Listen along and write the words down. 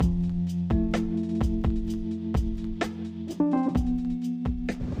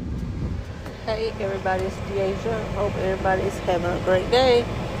Hey everybody, it's Deasia. Hope everybody's having a great day.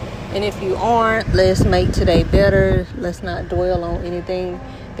 And if you aren't, let's make today better. Let's not dwell on anything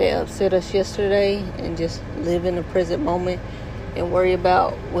that upset us yesterday and just live in the present moment and worry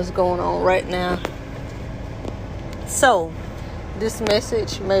about what's going on right now. So, this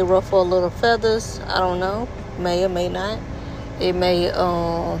message may ruffle a little feathers. I don't know. May or may not. It may,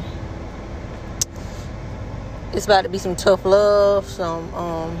 it's about to be some tough love,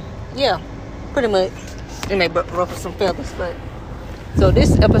 pretty much it may ruffle some feathers. But so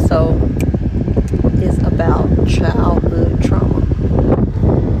this episode is about childhood trauma.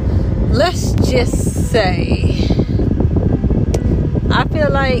 Let's just say I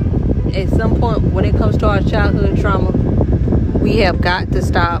feel like at some point when it comes to our childhood trauma, we have got to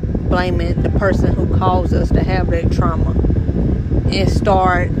stop blaming the person who caused us to have that trauma and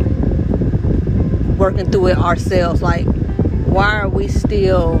start working through it ourselves. Like, why are we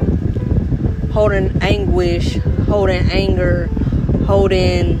still holding anguish, holding anger,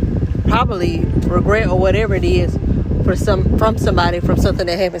 holding probably regret or whatever it is from somebody, from something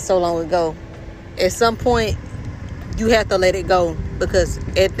that happened so long ago? At some point, you have to let it go, because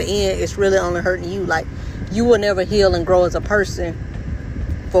at the end, it's really only hurting you. Like, you will never heal and grow as a person,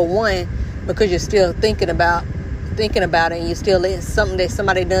 for one, because you're still thinking about it, and you're still letting something that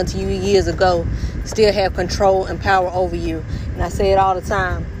somebody done to you years ago still have control and power over you. And I say it all the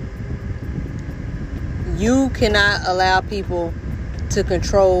time. You cannot allow people to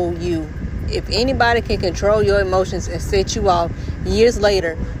control you. If anybody can control your emotions and set you off years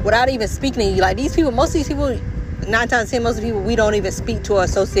later without even speaking to you, like most of these people, 9 times out of 10, most of the people we don't even speak to or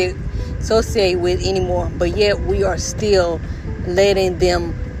associate with anymore. But yet we are still letting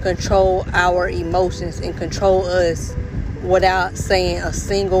them control our emotions and control us without saying a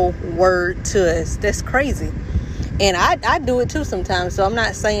single word to us. That's crazy. And I do it too sometimes. So I'm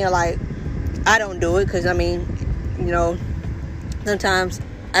not saying like I don't do it, because sometimes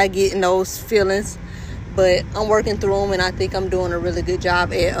I get in those feelings, but I'm working through them, and I think I'm doing a really good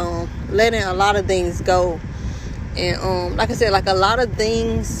job at letting a lot of things go. And like I said, like a lot of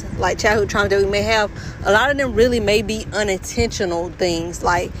things, like childhood trauma that we may have, a lot of them really may be unintentional things.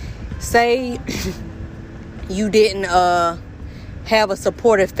 Like, say you didn't have a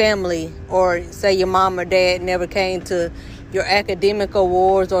supportive family, or say your mom or dad never came to your academic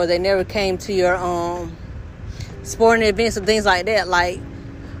awards, or they never came to your sporting events and things like that. Like,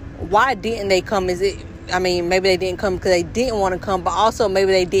 why didn't they come? Maybe they didn't come because they didn't want to come, but also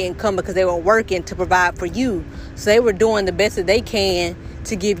maybe they didn't come because they were working to provide for you. So they were doing the best that they can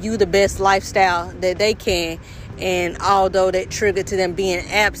to give you the best lifestyle that they can. And although that triggered to them being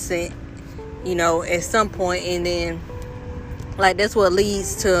absent, at some point, and then like that's what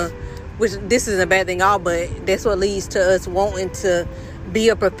leads to, which this isn't a bad thing all, but that's what leads to us wanting to be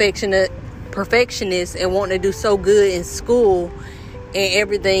a perfectionist and wanting to do so good in school, and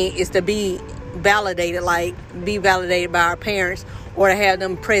everything is to be validated by our parents, or to have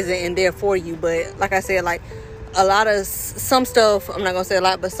them present and there for you. But like I said, like some stuff, I'm not gonna say a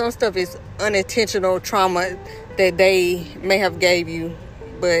lot, but some stuff is unintentional trauma that they may have gave you,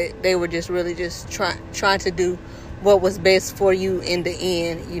 but they were just really just trying to do what was best for you in the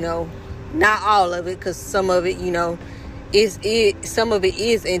end. Not all of it, because some of it some of it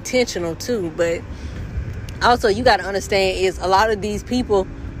is intentional too. But also, you got to understand is a lot of these people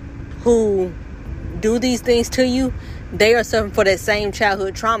who do these things to you, they are suffering for that same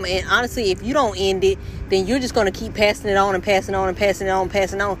childhood trauma. And honestly, if you don't end it, then you're just going to keep passing it on and passing it on and passing it on and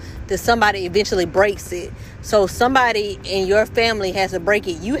passing it on till somebody eventually breaks it. So somebody in your family has to break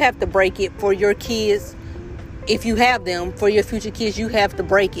it. You have to break it for your kids. If you have them, for your future kids, you have to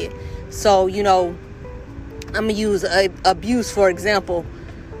break it. So, I'm going to use abuse, for example.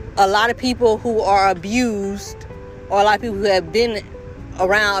 A lot of people who are abused, or a lot of people who have been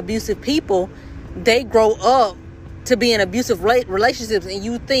around abusive people, they grow up to be in abusive relationships. And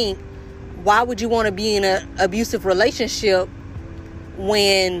you think, why would you want to be in an abusive relationship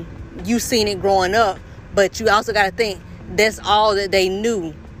when you've seen it growing up? But you also got to think, that's all that they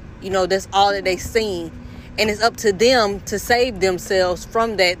knew. That's all that they seen. And it's up to them to save themselves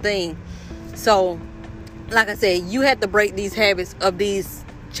from that thing. So, like I said, you have to break these habits of these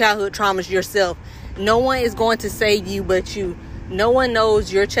childhood traumas yourself. No one is going to save you but you. No one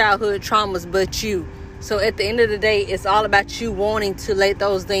knows your childhood traumas but you. So at the end of the day, it's all about you wanting to let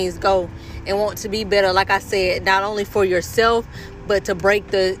those things go and want to be better. Like I said, not only for yourself, but to break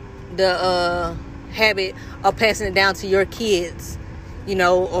the habit of passing it down to your kids,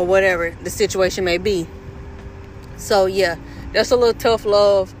 or whatever the situation may be. So yeah, that's a little tough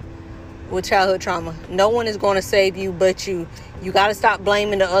love with childhood trauma. No one is going to save you but you. You got to stop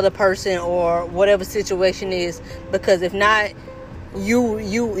blaming the other person or whatever situation is, because if not,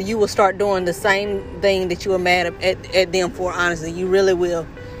 you will start doing the same thing that you were mad at them for. Honestly, you really will.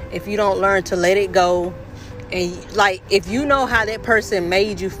 If you don't learn to let it go, and like, if you know how that person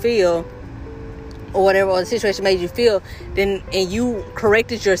made you feel or whatever, or the situation made you feel, then, and you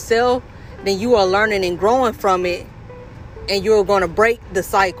corrected yourself, then you are learning and growing from it, and you're going to break the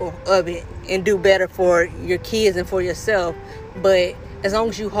cycle of it and do better for your kids and for yourself. But as long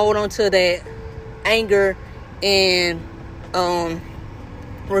as you hold on to that anger and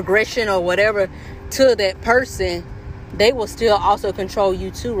regression or whatever to that person, they will still also control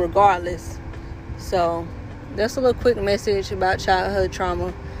you too, regardless. So that's a little quick message about childhood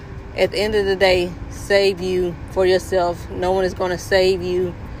trauma. At the end of the day, save you for yourself. No one is going to save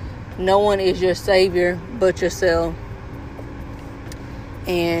you. No one is your savior but yourself.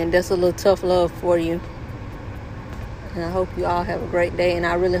 And that's a little tough love for you. And I hope you all have a great day. And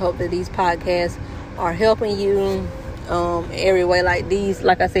I really hope that these podcasts are helping you every way. Like these,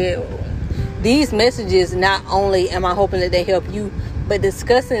 like I said, these messages, not only am I hoping that they help you, but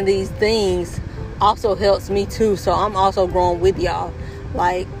discussing these things also helps me too. So I'm also growing with y'all.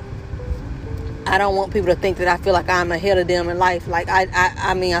 Like, I don't want people to think that I feel like I'm ahead of them in life. Like,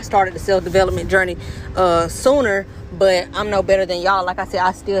 I mean, I started the self-development journey sooner, but I'm no better than y'all. Like I said,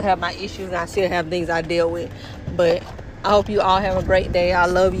 I still have my issues and I still have things I deal with. But I hope you all have a great day. I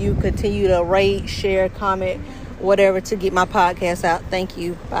love you. Continue to rate, share, comment, whatever to get my podcast out. Thank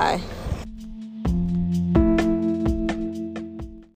you. Bye.